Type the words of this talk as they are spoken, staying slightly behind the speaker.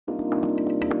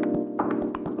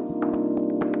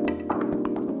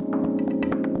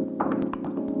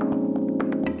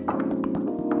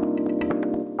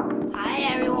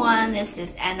this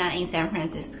is Anna in San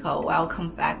Francisco.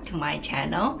 Welcome back to my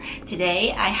channel.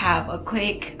 Today I have a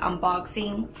quick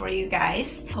unboxing for you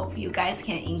guys. Hope you guys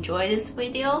can enjoy this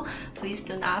video. Please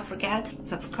do not forget to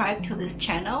subscribe to this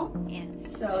channel. And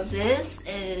so this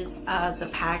is the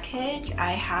package.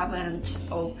 I haven't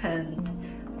opened,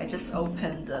 I just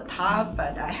opened the top,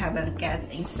 but I haven't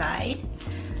get inside.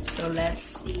 So let's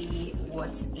see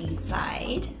what's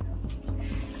inside.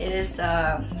 It is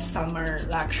a summer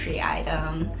luxury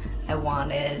item I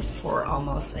wanted for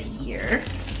almost a year,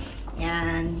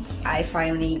 and I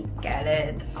finally get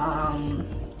it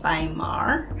by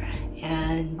Mar,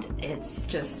 and it's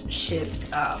just shipped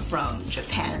from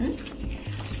Japan.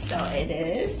 So it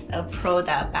is a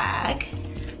Prada bag,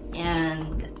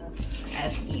 and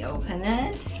let me open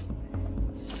it.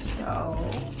 So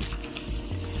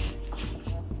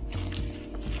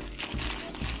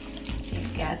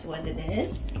guess what it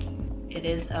is? It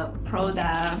is a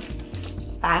Prada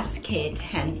basket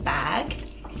handbag,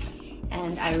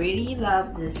 and I really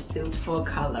love this beautiful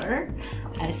color.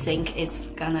 I think it's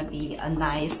gonna be a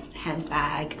nice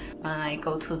handbag when I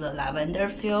go to the lavender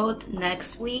field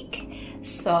next week.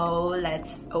 So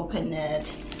let's open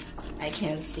it. I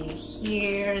can see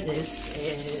here this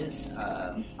is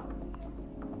a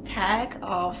tag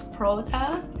of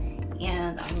Prada,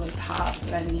 and on the top,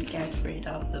 let me get rid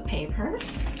of the paper.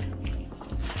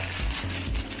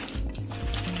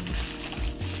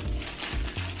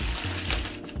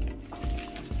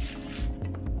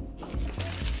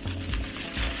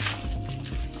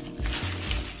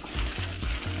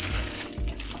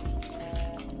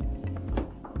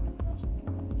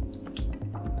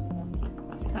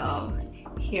 So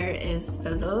here is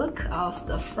the look of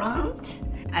the front.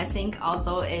 I think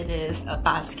although it is a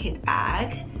basket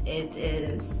bag, it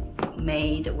is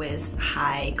made with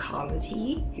high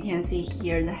quality. You can see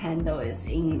here the handle is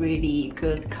in really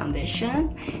good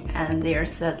condition, and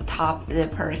there's a top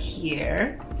zipper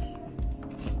here.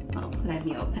 Oh, let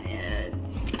me open it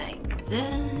like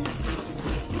this.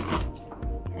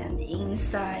 And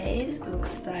inside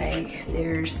looks like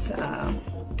there's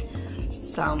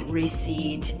some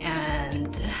receipt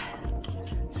and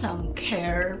some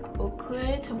care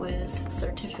booklet with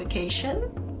certification,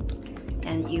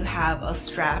 and you have a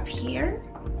strap here.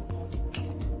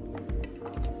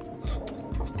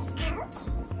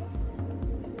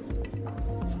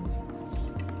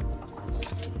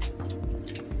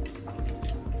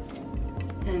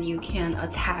 And you can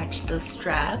attach the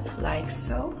strap like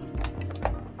so.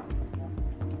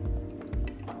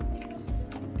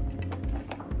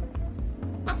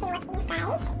 Let's see what's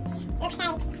inside.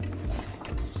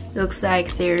 Looks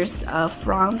like there's a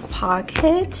front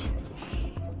pocket,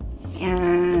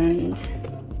 and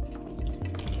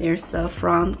there's a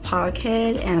front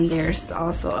pocket, and there's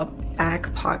also a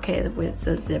back pocket with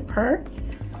the zipper.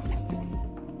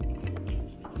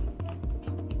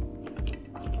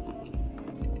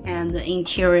 And the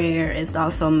interior is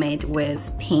also made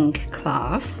with pink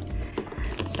cloth.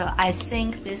 So I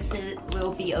think this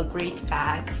will be a great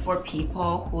bag for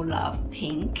people who love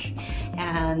pink,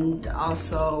 and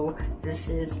also this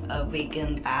is a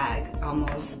vegan bag.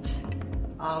 Almost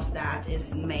all of that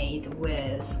is made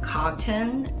with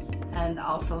cotton and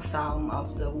also some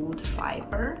of the wood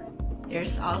fiber.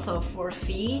 There's also 4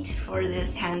 feet for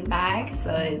this handbag,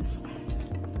 so it's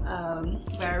a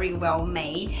very well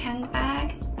made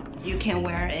handbag. You can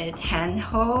wear it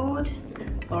hand-hold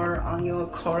or on your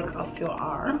cork of your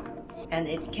arm, and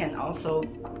it can also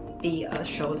be a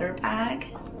shoulder bag.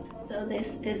 So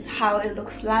this is how it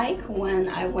looks like when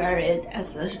I wear it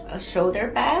as a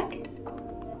shoulder bag.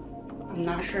 I'm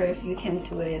not sure if you can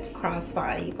do it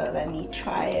crossbody, but let me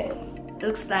try it.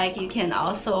 Looks like you can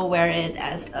also wear it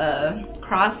as a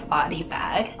crossbody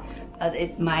bag, but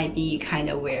it might be kind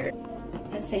of weird.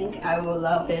 I think I would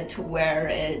love it to wear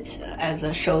it as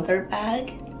a shoulder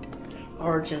bag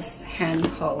or just hand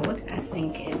hold. I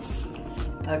think it's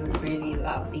a really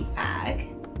lovely bag.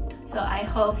 So I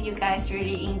hope you guys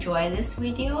really enjoy this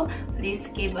video. Please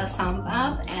give a thumb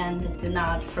up and do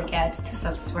not forget to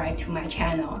subscribe to my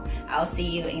channel. I'll see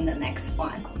you in the next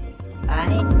one.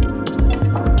 Bye.